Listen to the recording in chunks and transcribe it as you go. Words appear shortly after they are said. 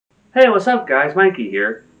Hey, what's up guys? Mikey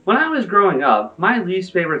here. When I was growing up, my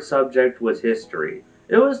least favorite subject was history.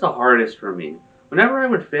 It was the hardest for me. Whenever I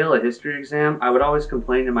would fail a history exam, I would always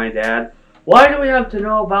complain to my dad, "Why do we have to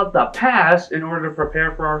know about the past in order to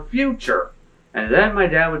prepare for our future?" And then my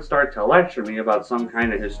dad would start to lecture me about some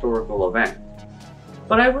kind of historical event.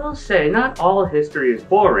 But I will say, not all history is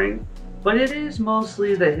boring, but it is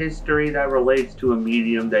mostly the history that relates to a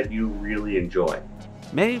medium that you really enjoy.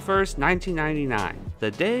 May 1st, 1999,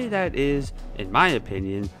 the day that is, in my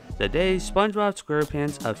opinion, the day SpongeBob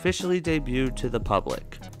SquarePants officially debuted to the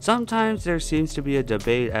public. Sometimes there seems to be a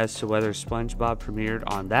debate as to whether SpongeBob premiered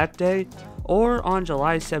on that day or on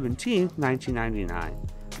July 17th, 1999.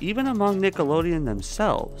 Even among Nickelodeon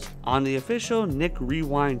themselves, on the official Nick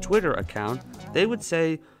Rewind Twitter account, they would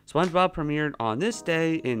say SpongeBob premiered on this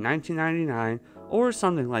day in 1999 or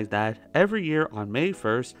something like that every year on May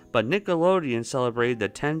 1st, but Nickelodeon celebrated the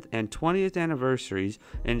 10th and 20th anniversaries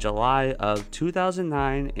in July of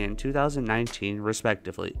 2009 and 2019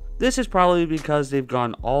 respectively. This is probably because they've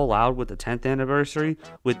gone all out with the 10th anniversary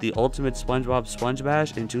with the Ultimate SpongeBob Sponge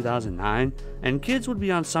Bash in 2009, and kids would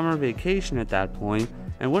be on summer vacation at that point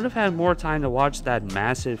and would have had more time to watch that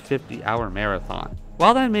massive 50-hour marathon.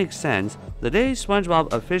 While that makes sense, the day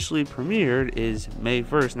SpongeBob officially premiered is May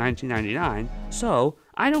 1st, 1999, so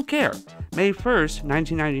I don't care. May 1st,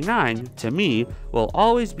 1999, to me, will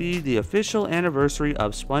always be the official anniversary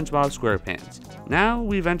of SpongeBob SquarePants. Now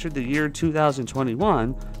we've entered the year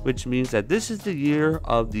 2021, which means that this is the year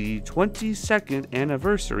of the 22nd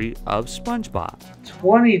anniversary of SpongeBob.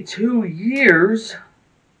 22 years?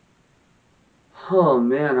 Oh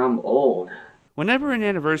man, I'm old. Whenever an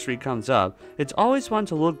anniversary comes up, it's always fun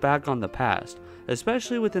to look back on the past,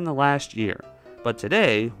 especially within the last year. But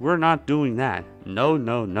today, we're not doing that.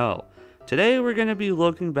 No. Today, we're going to be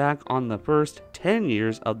looking back on the first 10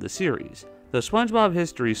 years of the series. The SpongeBob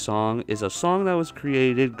History Song is a song that was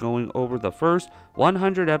created going over the first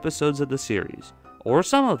 100 episodes of the series, or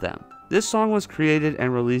some of them. This song was created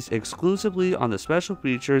and released exclusively on the special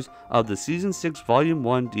features of the Season 6 Volume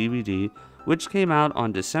 1 DVD, which came out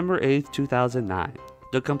on December 8th, 2009.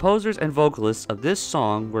 The composers and vocalists of this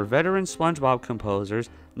song were veteran SpongeBob composers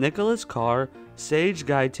Nicholas Carr, Sage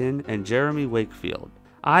Guyton, and Jeremy Wakefield.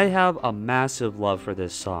 I have a massive love for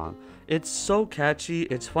this song. It's so catchy,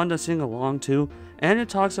 it's fun to sing along to, and it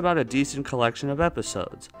talks about a decent collection of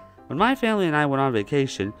episodes. When my family and I went on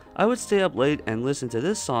vacation, I would stay up late and listen to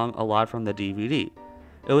this song a lot from the DVD.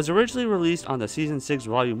 It was originally released on the Season 6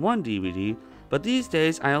 Volume 1 DVD, but these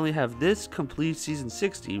days I only have this complete Season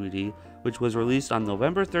 6 DVD, which was released on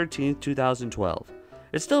November 13th, 2012.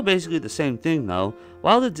 It's still basically the same thing though.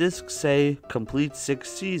 While the discs say complete 6th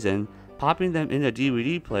season, popping them in a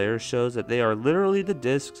DVD player shows that they are literally the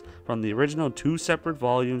discs from the original 2 separate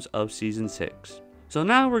volumes of Season 6. So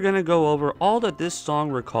now we're going to go over all that this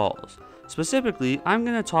song recalls. Specifically, I'm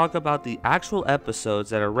going to talk about the actual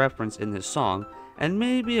episodes that are referenced in this song, and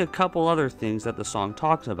maybe a couple other things that the song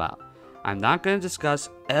talks about. I'm not going to discuss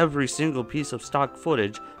every single piece of stock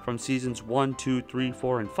footage from seasons 1, 2, 3,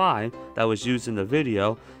 4, and 5 that was used in the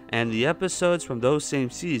video, and the episodes from those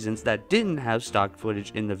same seasons that didn't have stock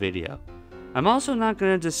footage in the video. I'm also not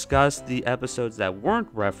going to discuss the episodes that weren't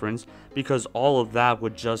referenced because all of that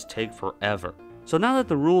would just take forever. So now that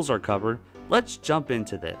the rules are covered, let's jump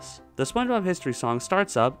into this. The SpongeBob History Song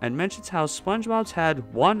starts up and mentions how SpongeBob's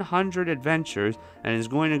had 100 adventures and is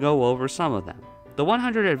going to go over some of them. The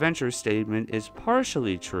 100 adventures statement is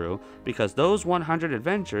partially true because those 100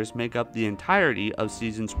 adventures make up the entirety of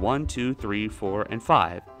seasons 1, 2, 3, 4, and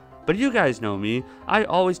 5. But you guys know me, I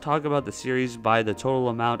always talk about the series by the total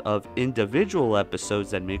amount of individual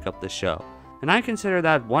episodes that make up the show, and I consider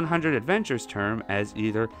that 100 adventures term as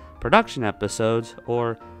either production episodes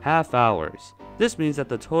or half hours. This means that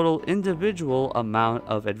the total individual amount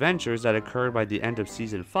of adventures that occurred by the end of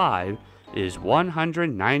season 5 is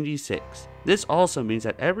 196. This also means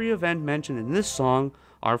that every event mentioned in this song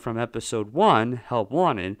are from episode 1, Help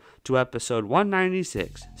Wanted, to episode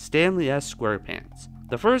 196, Stanley S. SquarePants.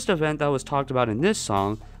 The first event that was talked about in this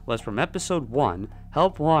song was from episode 1,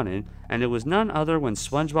 Help Wanted, and it was none other when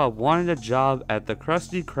SpongeBob wanted a job at the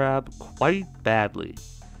Krusty Krab quite badly.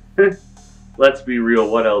 Let's be real,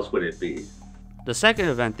 what else would it be? The second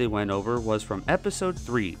event they went over was from episode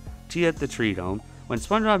 3, Tea at the Tree Dome, when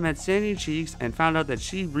SpongeBob met Sandy Cheeks and found out that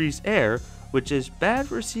she breathes air, which is bad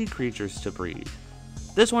for sea creatures to breathe.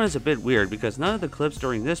 This one is a bit weird because none of the clips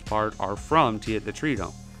during this part are from Tea at the Tree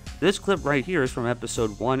Dome. This clip right here is from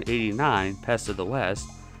episode 189, Pest of the West,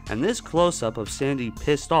 and this close-up of Sandy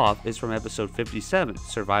pissed off is from episode 57,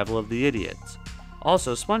 Survival of the Idiots.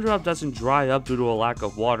 Also, SpongeBob doesn't dry up due to a lack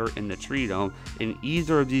of water in the tree dome in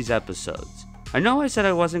either of these episodes. I know I said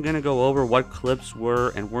I wasn't going to go over what clips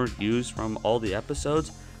were and weren't used from all the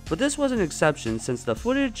episodes, but this was an exception since the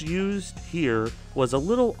footage used here was a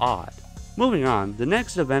little odd. Moving on, the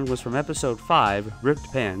next event was from episode 5,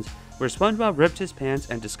 Ripped Pants, where SpongeBob ripped his pants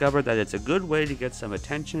and discovered that it's a good way to get some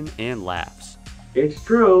attention and laughs. It's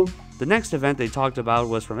true. The next event they talked about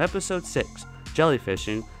was from episode 6,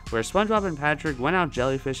 Jellyfishing, where SpongeBob and Patrick went out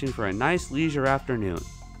jellyfishing for a nice leisure afternoon.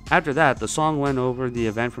 After that, the song went over the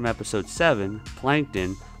event from episode 7,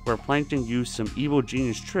 Plankton, where Plankton used some evil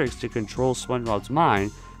genius tricks to control SpongeBob's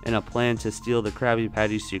mind in a plan to steal the Krabby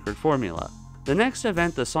Patty's secret formula. The next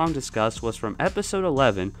event the song discussed was from episode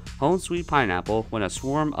 11, Home Sweet Pineapple, when a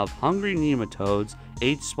swarm of hungry nematodes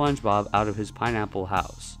ate SpongeBob out of his pineapple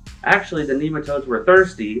house. Actually, the nematodes were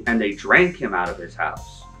thirsty and they drank him out of his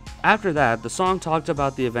house. After that, the song talked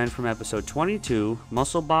about the event from episode 22,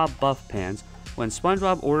 Muscle Bob Buff Pants, when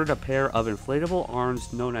SpongeBob ordered a pair of inflatable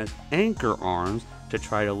arms known as anchor arms to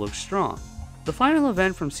try to look strong. The final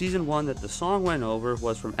event from season 1 that the song went over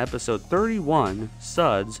was from episode 31,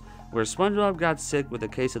 Suds, where SpongeBob got sick with a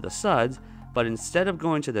case of the suds, but instead of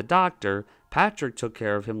going to the doctor, Patrick took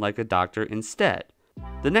care of him like a doctor instead.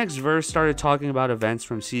 The next verse started talking about events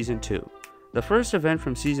from season 2. The first event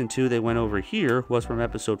from season 2 they went over here was from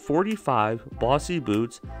episode 45, Bossy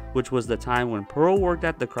Boots, which was the time when Pearl worked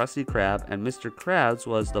at the Krusty Krab and Mr. Krabs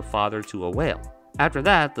was the father to a whale. After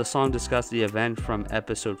that, the song discussed the event from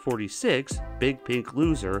episode 46, Big Pink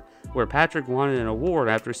Loser, where Patrick wanted an award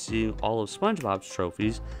after seeing all of SpongeBob's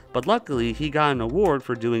trophies, but luckily he got an award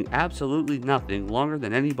for doing absolutely nothing longer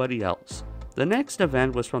than anybody else. The next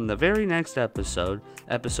event was from the very next episode,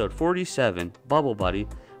 episode 47, Bubble Buddy,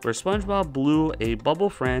 where SpongeBob blew a bubble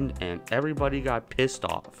friend and everybody got pissed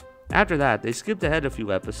off. After that, they skipped ahead a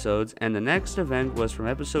few episodes, and the next event was from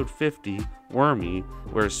episode 50, Wormy,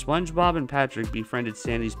 where SpongeBob and Patrick befriended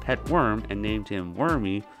Sandy's pet worm and named him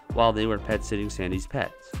Wormy while they were pet-sitting Sandy's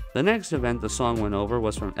pets. The next event the song went over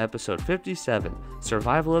was from episode 57,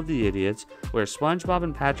 Survival of the Idiots, where SpongeBob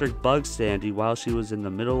and Patrick bugged Sandy while she was in the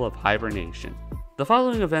middle of hibernation. The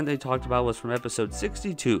following event they talked about was from episode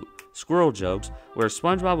 62, Squirrel Jokes, where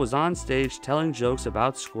SpongeBob was on stage telling jokes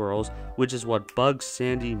about squirrels, which is what bugs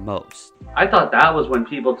Sandy most. I thought that was when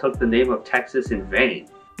people took the name of Texas in vain.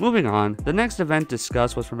 Moving on, the next event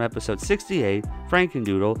discussed was from episode 68,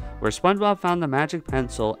 Frankendoodle, where SpongeBob found the magic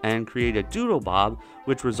pencil and created Doodle Bob,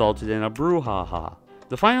 which resulted in a brouhaha.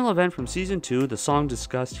 The final event from season 2, the song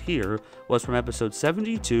discussed here, was from episode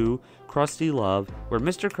 72, Krusty Love, where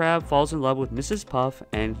Mr. Krab falls in love with Mrs. Puff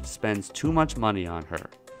and spends too much money on her.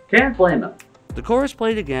 Can't blame him. The chorus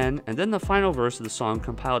played again, and then the final verse of the song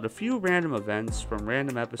compiled a few random events from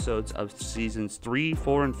random episodes of seasons 3,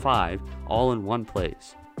 4, and 5, all in one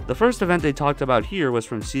place. The first event they talked about here was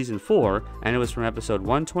from season 4, and it was from episode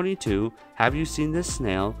 122, Have You Seen This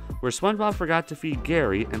Snail?, where SpongeBob forgot to feed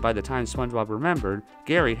Gary, and by the time SpongeBob remembered,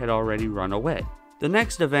 Gary had already run away. The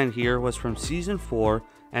next event here was from season 4,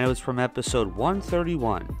 and it was from episode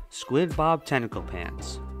 131, Squid Bob Tentacle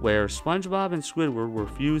Pants, where SpongeBob and Squidward were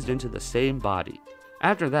fused into the same body.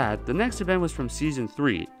 After that, the next event was from season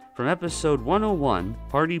 3, from episode 101,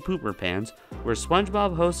 Party Pooper Pants, where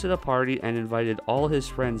SpongeBob hosted a party and invited all his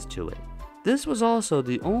friends to it. This was also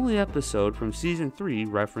the only episode from season 3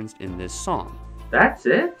 referenced in this song. That's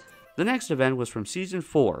it? The next event was from season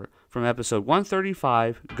 4, from episode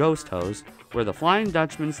 135, Ghost Host, where the Flying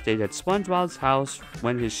Dutchman stayed at SpongeBob's house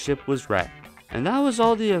when his ship was wrecked. And that was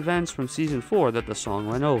all the events from season 4 that the song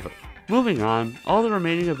went over. Moving on, all the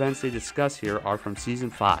remaining events they discuss here are from season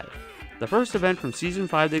 5. The first event from season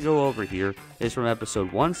 5 they go over here is from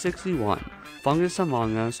episode 161, Fungus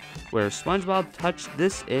Among Us, where SpongeBob touched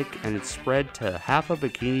this ick and it spread to half a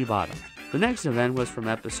bikini bottom. The next event was from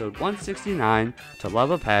episode 169, To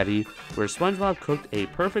Love a Patty, where SpongeBob cooked a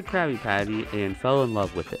perfect Krabby Patty and fell in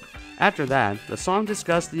love with it. After that, the song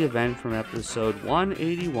discussed the event from episode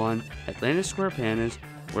 181, Atlantis SquarePants,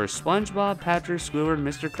 where SpongeBob, Patrick, Squidward,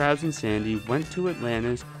 Mr. Krabs, and Sandy went to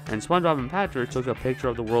Atlantis, and SpongeBob and Patrick took a picture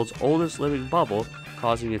of the world's oldest living bubble,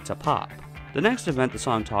 causing it to pop. The next event the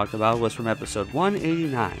song talked about was from episode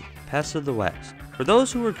 189, Pests of the West. For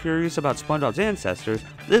those who were curious about SpongeBob's ancestors,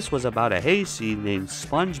 this was about a hayseed named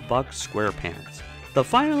SpongeBuck SquarePants. The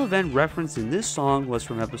final event referenced in this song was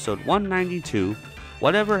from episode 192,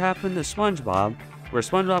 Whatever Happened to SpongeBob, where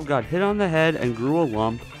SpongeBob got hit on the head and grew a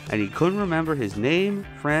lump, and he couldn't remember his name,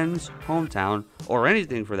 friends, hometown, or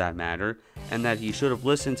anything for that matter, and that he should have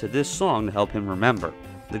listened to this song to help him remember.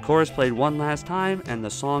 The chorus played one last time, and the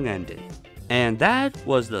song ended. And that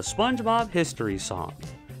was the SpongeBob History Song.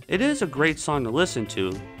 It is a great song to listen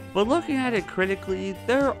to, but looking at it critically,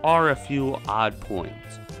 there are a few odd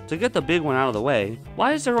points. To get the big one out of the way,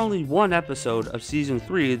 why is there only one episode of Season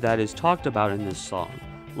 3 that is talked about in this song,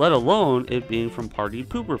 let alone it being from Party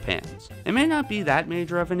Pooper Pants? It may not be that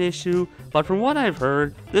major of an issue, but from what I've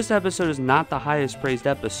heard, this episode is not the highest praised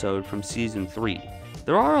episode from Season 3.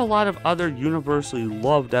 There are a lot of other universally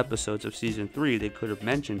loved episodes of Season 3 they could have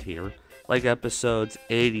mentioned here, like episodes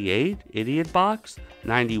 88, Idiot Box,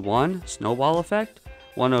 91, Snowball Effect,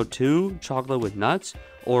 102, Chocolate with Nuts,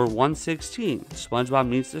 or 116, SpongeBob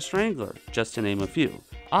Meets the Strangler, just to name a few.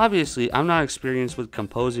 Obviously, I'm not experienced with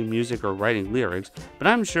composing music or writing lyrics, but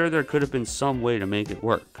I'm sure there could have been some way to make it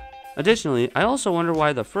work. Additionally, I also wonder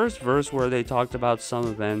why the first verse where they talked about some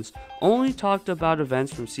events only talked about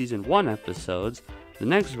events from Season 1 episodes, the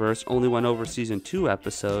next verse only went over Season 2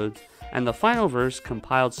 episodes, and the final verse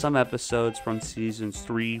compiled some episodes from Seasons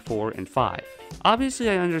 3, 4, and 5. Obviously,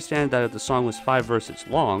 I understand that if the song was 5 verses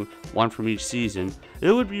long, one from each season,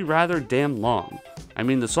 it would be rather damn long. I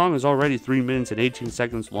mean, the song is already 3 minutes and 18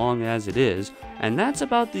 seconds long as it is, and that's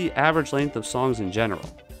about the average length of songs in general.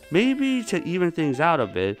 Maybe to even things out a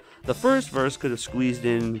bit, the first verse could have squeezed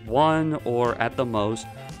in 1 or at the most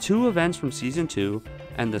 2 events from Season 2,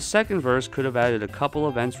 and the second verse could have added a couple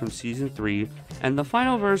events from Season 3, and the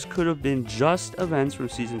final verse could have been just events from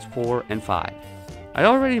Seasons 4 and 5. I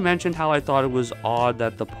already mentioned how I thought it was odd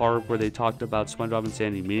that the part where they talked about SpongeBob and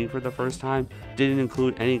Sandy meeting for the first time didn't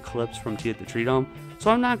include any clips from Tea at the Tree Dome,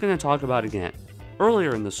 so I'm not going to talk about it again.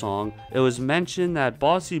 Earlier in the song, it was mentioned that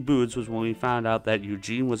Bossy Boots was when we found out that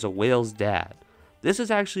Eugene was a whale's dad. This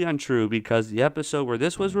is actually untrue because the episode where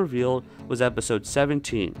this was revealed was episode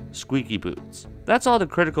 17, Squeaky Boots. That's all the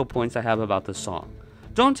critical points I have about this song.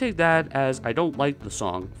 Don't take that as I don't like the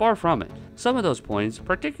song, far from it. Some of those points,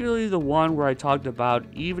 particularly the one where I talked about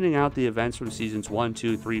evening out the events from Seasons 1,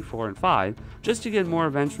 2, 3, 4, and 5, just to get more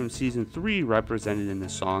events from Season 3 represented in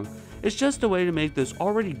this song, is just a way to make this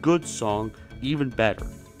already good song even better.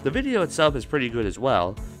 The video itself is pretty good as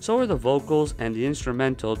well, so are the vocals and the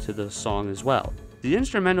instrumental to the song as well. The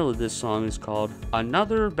instrumental of this song is called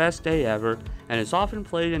Another Best Day Ever and is often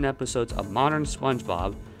played in episodes of Modern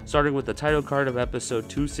SpongeBob, starting with the title card of episode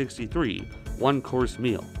 263, One Course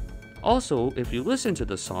Meal. Also, if you listen to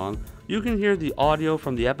the song, you can hear the audio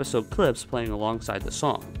from the episode clips playing alongside the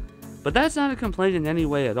song. But that's not a complaint in any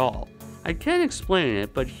way at all. I can't explain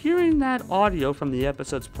it, but hearing that audio from the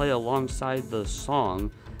episodes play alongside the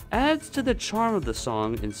song adds to the charm of the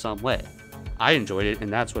song in some way. I enjoyed it,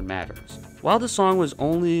 and that's what matters. While the song was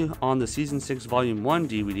only on the Season 6 Volume 1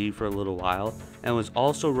 DVD for a little while, and was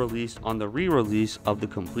also released on the re-release of the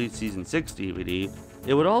complete Season 6 DVD,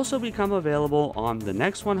 it would also become available on the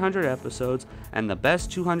Next 100 Episodes and the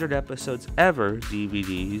Best 200 Episodes Ever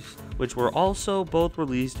DVDs, which were also both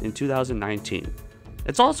released in 2019.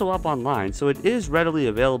 It's also up online, so it is readily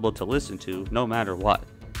available to listen to no matter what.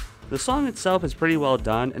 The song itself is pretty well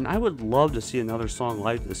done, and I would love to see another song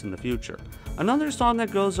like this in the future. Another song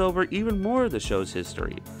that goes over even more of the show's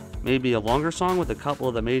history. Maybe a longer song with a couple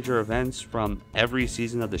of the major events from every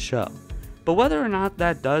season of the show. But whether or not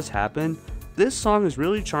that does happen, this song is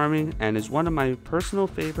really charming and is one of my personal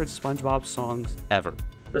favorite SpongeBob songs ever.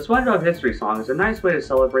 The SpongeBob History Song is a nice way to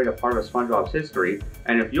celebrate a part of SpongeBob's history,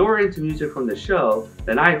 and if you're into music from the show,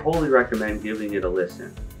 then I wholly recommend giving it a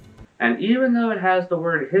listen. And even though it has the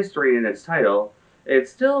word history in its title, it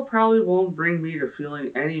still probably won't bring me to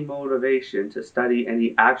feeling any motivation to study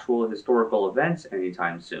any actual historical events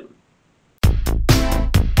anytime soon.